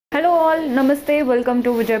Hello all, Namaste, welcome to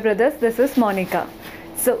Vijay Brothers. This is Monica.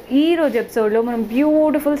 So, ఈ రోజు ఎపిసోడ్లో మనం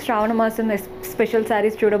బ్యూటిఫుల్ శ్రావణ మాసం స్పెషల్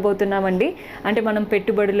శారీస్ చూడబోతున్నామండి. అంటే మనం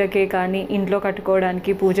పెట్టుబడులకే కానీ ఇంట్లో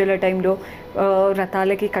కట్టుకోవడానికి పూజల టైంలో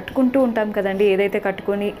వ్రతాలకి కట్టుకుంటూ ఉంటాం కదండి. ఏదైతే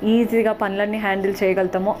కట్టుకొని ఈజీగా పనులన్నీ హ్యాండిల్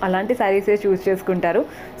చేయగలుగుతామో అలాంటి శారీసే చూస్ చేసుకుంటారు.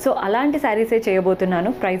 సో అలాంటి శారీసే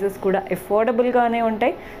చేయబోతున్నాను. ప్రైజెస్ కూడా అఫోర్డబుల్గానే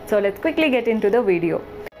ఉంటాయి. So let's quickly get in to the video.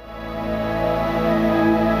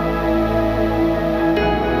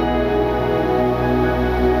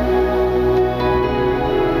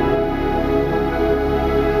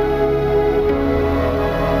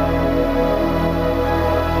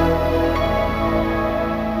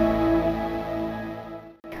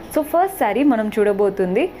 So first sari మనం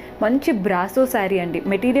చూడబోతుంది మంచి బ్రాసో శారీ అండి.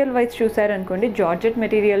 మెటీరియల్ వైజ్ చూసారనుకోండి జార్జెట్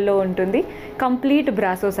మెటీరియల్లో ఉంటుంది. కంప్లీట్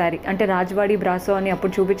బ్రాసో శారీ అంటే రాజవాడి బ్రాసో అని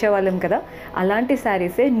అప్పుడు చూపించే వాళ్ళం కదా, అలాంటి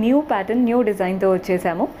శారీసే న్యూ ప్యాటర్న్ న్యూ డిజైన్తో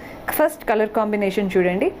వచ్చేసాము. ఫస్ట్ కలర్ కాంబినేషన్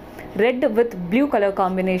చూడండి, red with blue colour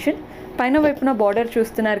combination. పైన వైపున బార్డర్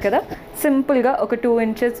చూస్తున్నారు కదా, సింపుల్గా ఒక 2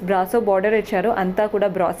 inches బ్రాసో బార్డర్ ఇచ్చారు. అంతా కూడా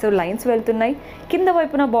బ్రాసో లైన్స్ వెళ్తున్నాయి. కింద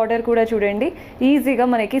వైపున బార్డర్ కూడా చూడండి, ఈజీగా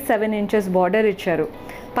మనకి 7 inches బార్డర్ ఇచ్చారు.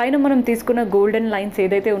 పైన మనం తీసుకున్న గోల్డెన్ లైన్స్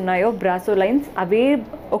ఏదైతే ఉన్నాయో బ్రాసో లైన్స్, అవే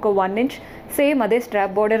ఒక 1 inch సేమ్ అదే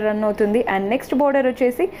స్ట్రాప్ బార్డర్ రన్ అవుతుంది. అండ్ నెక్స్ట్ బార్డర్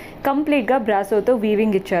వచ్చేసి కంప్లీట్గా బ్రాసోతో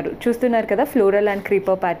వీవింగ్ ఇచ్చారు. చూస్తున్నారు కదా, floral and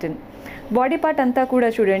creeper pattern. Body part అంతా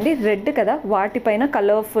కూడా చూడండి రెడ్ కదా, వాటిపైన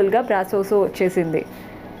కలర్ఫుల్గా బ్రాసోసో వచ్చేసింది.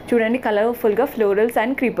 చూడండి కలర్ఫుల్గా ఫ్లోరల్స్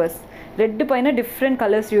అండ్ క్రీపర్స్, రెడ్ పైన డిఫరెంట్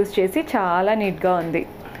కలర్స్ యూజ్ చేసి చాలా నీట్గా ఉంది.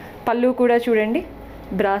 పళ్ళు కూడా చూడండి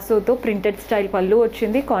బ్రాసోతో ప్రింటెడ్ స్టైల్ పళ్ళు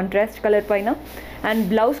వచ్చింది కాంట్రాస్ట్ కలర్ పైన. అండ్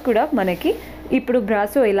బ్లౌజ్ కూడా మనకి ఇప్పుడు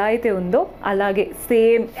బ్రాసో ఎలా అయితే ఉందో అలాగే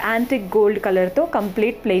సేమ్ యాంటిక్ గోల్డ్ కలర్తో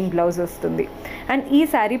కంప్లీట్ ప్లెయిన్ బ్లౌజ్ వస్తుంది. అండ్ ఈ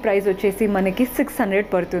శారీ ప్రైస్ వచ్చేసి మనకి 600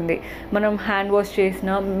 పడుతుంది. మనం హ్యాండ్ వాష్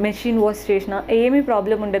చేసినా మెషిన్ వాష్ చేసినా ఏమీ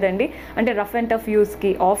ప్రాబ్లం ఉండదండి. అంటే రఫ్ అండ్ టఫ్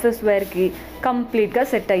యూస్కి ఆఫీస్ వేర్కి కంప్లీట్గా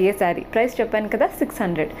సెట్ అయ్యే శారీ. ప్రైస్ చెప్పాను కదా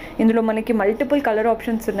 600. ఇందులో మనకి మల్టిపుల్ కలర్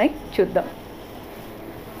ఆప్షన్స్ ఉన్నాయి, చూద్దాం.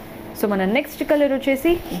 సో మన నెక్స్ట్ కలర్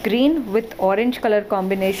వచ్చేసి green with orange colour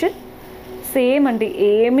combination. Same అండి,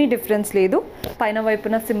 ఏమీ డిఫరెన్స్ లేదు. పైన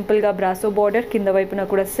వైపున సింపుల్గా బ్రాసో బార్డర్, కింద వైపున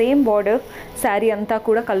కూడా సేమ్ బార్డర్. శారీ అంతా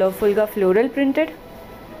కూడా కలర్ఫుల్గా ఫ్లోరల్ ప్రింటెడ్.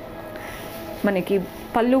 మనకి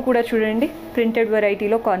పళ్ళు కూడా చూడండి ప్రింటెడ్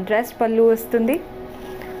వెరైటీలో కాంట్రాస్ట్ పళ్ళు వస్తుంది.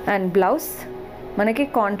 అండ్ బ్లౌజ్ మనకి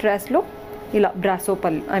కాంట్రాస్ట్లో ఇలా బ్రాసో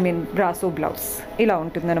పళ్ళు, బ్రాసో బ్లౌజ్ ఇలా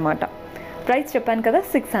ఉంటుందన్నమాట. ప్రైస్ చెప్పాను కదా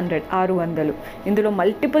 600, 600. ఇందులో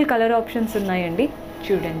మల్టిపుల్ కలర్ ఆప్షన్స్ ఉన్నాయండి,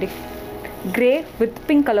 చూడండి. Grey with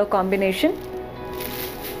pink colour combination,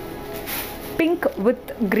 pink with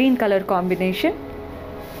green colour combination.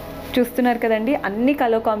 చూస్తున్నారు కదండి, అన్ని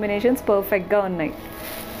కలర్ కాంబినేషన్స్ పర్ఫెక్ట్గా ఉన్నాయి.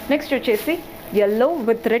 నెక్స్ట్ వచ్చేసి yellow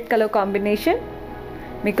with red colour combination.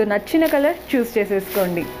 మీకు నచ్చిన కలర్ చూస్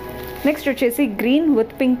చేసేసుకోండి. నెక్స్ట్ వచ్చేసి green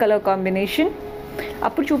with pink colour combination.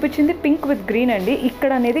 అప్పుడు చూపించింది పింక్ విత్ గ్రీన్ అండి,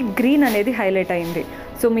 ఇక్కడ అనేది గ్రీన్ అనేది హైలైట్ అయింది.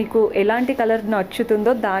 సో మీకు ఎలాంటి కలర్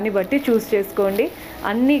నచ్చుతుందో దాన్ని బట్టి చూస్ చేసుకోండి.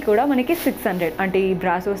 అన్నీ కూడా మనకి 600, అంటే ఈ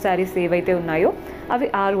బ్రాసో శారీస్ ఏవైతే ఉన్నాయో అవి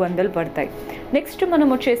 600 పడతాయి. నెక్స్ట్ మనం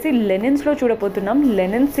వచ్చేసి లెనిన్స్లో చూడబోతున్నాం.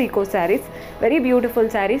 Lenin Seeko saris, very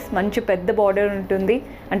beautiful saris. మంచి పెద్ద బార్డర్ ఉంటుంది,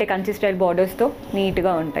 అంటే కంచి స్టైల్ బార్డర్స్తో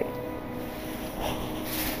నీట్గా ఉంటాయి.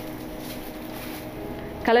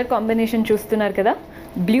 కలర్ కాంబినేషన్ చూస్తున్నారు కదా,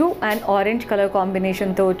 బ్లూ అండ్ ఆరెంజ్ కలర్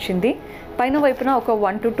కాంబినేషన్తో వచ్చింది. పైన వైపున ఒక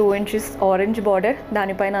 1 to 2 inches ఆరెంజ్ బార్డర్,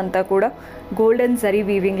 దానిపైన అంతా కూడా గోల్డెన్ జరీ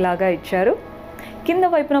వీవింగ్ లాగా ఇచ్చారు. కింద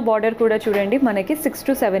వైపున బార్డర్ కూడా చూడండి మనకి 6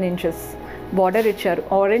 to 7 inches బార్డర్ ఇచ్చారు.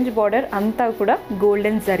 ఆరెంజ్ బార్డర్ అంతా కూడా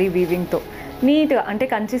గోల్డెన్ జరీ వీవింగ్తో నీట్గా, అంటే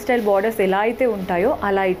కంచి స్టైల్ బార్డర్స్ ఎలా అయితే ఉంటాయో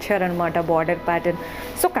అలా ఇచ్చారనమాట బార్డర్ ప్యాటర్న్.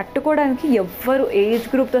 సో కట్టుకోవడానికి ఎవ్వరు ఏజ్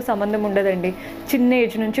గ్రూప్తో సంబంధం ఉండదండి. చిన్న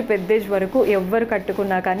ఏజ్ నుంచి పెద్ద ఏజ్ వరకు ఎవ్వరు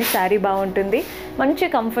కట్టుకున్నా కానీ శారీ బాగుంటుంది, మంచి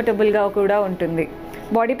కంఫర్టబుల్గా కూడా ఉంటుంది.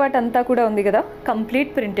 బాడీ పార్ట్ అంతా కూడా ఉంది కదా, కంప్లీట్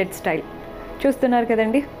ప్రింటెడ్ స్టైల్. చూస్తున్నారు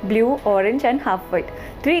కదండి, blue, orange and half white,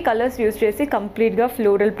 3 colours use చేసి కంప్లీట్గా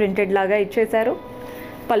ఫ్లోరల్ ప్రింటెడ్ లాగా ఇచ్చేశారు.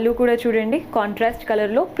 పళ్ళు కూడా చూడండి కాంట్రాస్ట్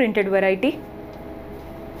కలర్లో printed variety.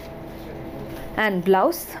 And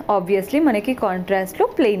blouse obviously మనకి కాంట్రాస్ట్లో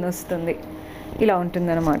ప్లెయిన్ వస్తుంది, ఇలా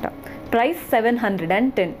ఉంటుందన్నమాట. ప్రైస్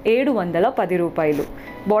 710, 710 రూపాయలు.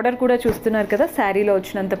 బార్డర్ కూడా చూస్తున్నారు కదా, శారీలో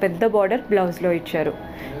వచ్చినంత పెద్ద బార్డర్ బ్లౌజ్లో ఇచ్చారు.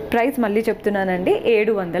 ప్రైస్ మళ్ళీ చెప్తున్నానండి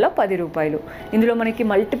 710 రూపాయలు. ఇందులో మనకి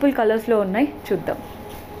మల్టిపుల్ కలర్స్లో ఉన్నాయి, చూద్దాం.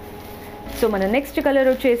 సో మన నెక్స్ట్ కలర్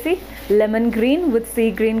వచ్చేసి lemon green with sea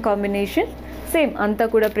green combination. Same అంతా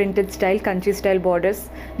కూడా printed style Kanchi style borders.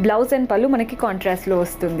 Blouse and పళ్ళు మనకి కాంట్రాస్ట్లో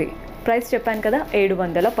వస్తుంది. ప్రైస్ చెప్పాను కదా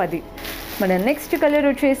 710. మన నెక్స్ట్ కలర్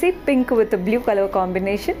వచ్చేసి pink with blue colour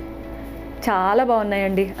combination. చాలా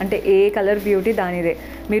బాగున్నాయండి. అంటే ఏ కలర్ బ్యూటీ దానిదే.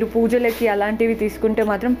 మీరు పూజలకి అలాంటివి తీసుకుంటే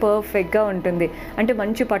మాత్రం పర్ఫెక్ట్గా ఉంటుంది. అంటే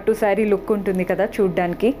మంచి పట్టు శారీ లుక్ ఉంటుంది కదా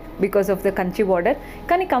చూడ్డానికి, because of the Kanchi border.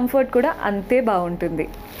 కానీ కంఫర్ట్ కూడా అంతే బాగుంటుంది.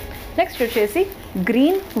 నెక్స్ట్ వచ్చేసి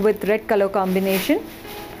green with red colour combination.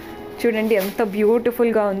 చూడండి ఎంత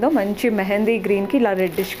బ్యూటిఫుల్గా ఉందో, మంచి మెహందీ గ్రీన్కి ఇలా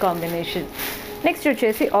రెడ్డిష్ కాంబినేషన్. నెక్స్ట్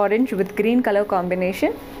వచ్చేసి orange with green colour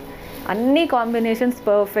combination. అన్ని కాంబినేషన్స్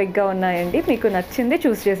పర్ఫెక్ట్గా ఉన్నాయండి, మీకు నచ్చింది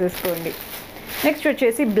చూస్ చేసేసుకోండి. నెక్స్ట్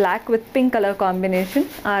వచ్చేసి black with pink colour combination,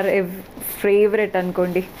 are favourite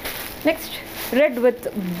అనుకోండి. నెక్స్ట్ రెడ్ విత్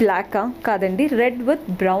బ్లాక్ కాదండి, red with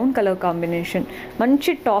brown colour combination.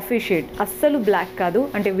 మంచి టాఫీ షేడ్, అస్సలు బ్లాక్ కాదు.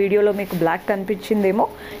 అంటే వీడియోలో మీకు బ్లాక్ కనిపించిందేమో,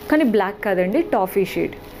 కానీ బ్లాక్ కాదండి, టాఫీ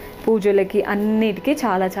షేడ్. పూజలకి అన్నిటికీ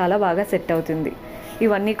చాలా చాలా బాగా సెట్ అవుతుంది.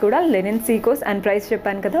 ఇవన్నీ కూడా లెనిన్ సీకోస్ అండ్ ప్రైస్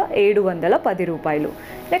చెప్పాను కదా 710 రూపాయలు.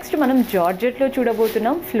 నెక్స్ట్ మనం జార్జెట్లో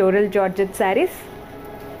చూడబోతున్నాం. ఫ్లోరల్ జార్జెట్ శారీస్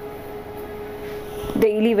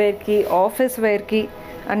డైలీ వేర్కి, ఆఫీస్ వేర్కి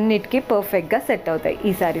అన్నిటికీ పర్ఫెక్ట్గా సెట్ అవుతాయి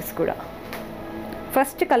ఈ శారీస్ కూడా.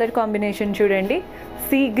 ఫస్ట్ కలర్ కాంబినేషన్ చూడండి,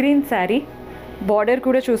 సీ గ్రీన్ శారీ. బార్డర్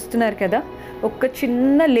కూడా చూస్తున్నారు కదా, ఒక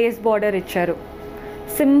చిన్న లేస్ బార్డర్ ఇచ్చారు.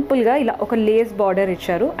 సింపుల్గా ఇలా ఒక లేస్ బార్డర్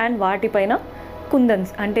ఇచ్చారు అండ్ వాటిపైన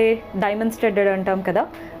కుందన్స్ అంటే డైమండ్ స్టడ్డెడ్ అంటాం కదా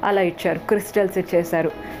అలా ఇచ్చారు, క్రిస్టల్స్ ఇచ్చేసారు.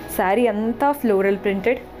 శారీ అంతా ఫ్లోరల్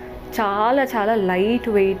ప్రింటెడ్, చాలా చాలా లైట్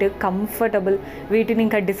వెయిట్, కంఫర్టబుల్. వీటిని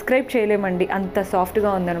ఇంకా డిస్క్రైబ్ చేయలేమండి, అంత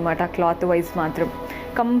సాఫ్ట్గా ఉందన్నమాట క్లాత్ వైజ్ మాత్రం.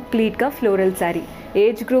 కంప్లీట్గా ఫ్లోరల్ శారీ.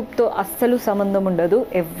 ఏజ్ గ్రూప్తో అస్సలు సంబంధం ఉండదు,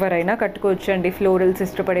 ఎవరైనా కట్టుకోవచ్చండి ఫ్లోరల్స్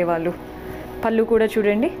ఇష్టపడే వాళ్ళు. పళ్ళు కూడా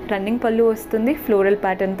చూడండి, రన్నింగ్ పళ్ళు వస్తుంది ఫ్లోరల్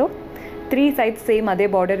ప్యాటర్న్తో. 3 సైడ్స్ సేమ్ అదే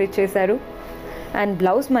బార్డర్ ఇచ్చేసారు. అండ్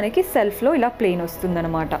బ్లౌజ్ మనకి సెల్ఫ్లో ఇలా ప్లెయిన్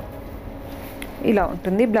వస్తుందన్నమాట. ఇలా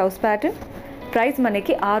ఉంటుంది బ్లౌజ్ ప్యాటర్న్. ప్రైస్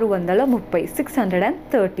మనకి 630,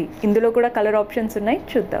 630. ఇందులో కూడా కలర్ ఆప్షన్స్ ఉన్నాయి,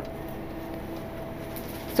 చూద్దాం.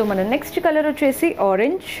 సో మన నెక్స్ట్ కలర్ వచ్చేసి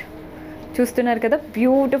ఆరెంజ్. చూస్తున్నారు కదా,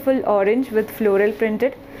 beautiful orange with floral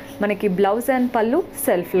printed. మనకి బ్లౌజ్ అండ్ పళ్ళు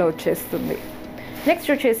సెల్ఫ్లో వచ్చేస్తుంది.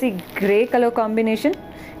 నెక్స్ట్ వచ్చేసి గ్రే కలర్ కాంబినేషన్.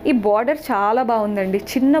 ఈ బార్డర్ చాలా బాగుందండి,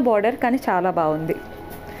 చిన్న బార్డర్ కానీ చాలా బాగుంది.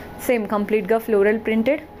 సేమ్ కంప్లీట్గా ఫ్లోరల్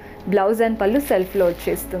ప్రింటెడ్, బ్లౌజ్ అండ్ పళ్ళు సెల్ఫ్లో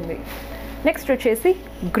వచ్చేస్తుంది. నెక్స్ట్ వచ్చేసి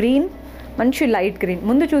గ్రీన్, మంచి లైట్ గ్రీన్.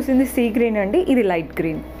 ముందు చూసింది సీ గ్రీన్ అండి, ఇది లైట్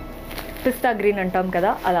గ్రీన్, పిస్తా గ్రీన్ అంటాం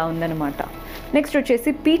కదా అలా ఉందన్నమాట. నెక్స్ట్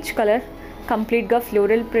వచ్చేసి పీచ్ కలర్, కంప్లీట్గా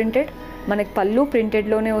ఫ్లోరల్ ప్రింటెడ్. మనకి పళ్ళు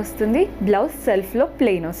ప్రింటెడ్లోనే వస్తుంది, బ్లౌజ్ సెల్ఫ్లో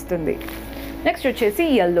ప్లెయిన్ వస్తుంది. నెక్స్ట్ వచ్చేసి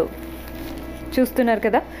యెల్లో. చూస్తున్నారు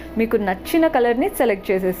కదా, మీకు నచ్చిన కలర్ని సెలెక్ట్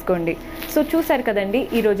చేసేసుకోండి. సో చూసారు కదండి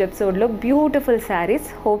ఈరోజు ఎపిసోడ్లో బ్యూటిఫుల్ శారీస్.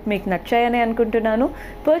 హోప్ మీకు నచ్చాయని అనుకుంటున్నాను.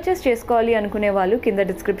 పర్చేస్ చేసుకోవాలి అనుకునే వాళ్ళు కింద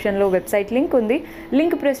డిస్క్రిప్షన్లో వెబ్సైట్ లింక్ ఉంది.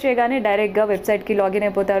 లింక్ ప్రెస్ చేయగానే డైరెక్ట్గా వెబ్సైట్కి లాగిన్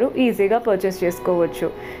అయిపోతారు, ఈజీగా పర్చేస్ చేసుకోవచ్చు.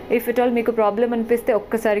 ఇఫ్ ఇట్ ఆల్ మీకు ప్రాబ్లం అనిపిస్తే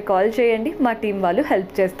ఒక్కసారి కాల్ చేయండి, మా టీం వాళ్ళు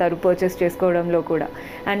హెల్ప్ చేస్తారు పర్చేస్ చేసుకోవడంలో కూడా.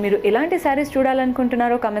 అండ్ మీరు ఎలాంటి శారీస్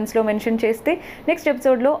చూడాలనుకుంటున్నారో కమెంట్స్లో మెన్షన్ చేస్తే నెక్స్ట్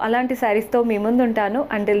ఎపిసోడ్లో అలాంటి శారీస్తో మీ ముందు ఉంటాను.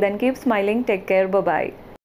 Until then keep smiling, take care, bye.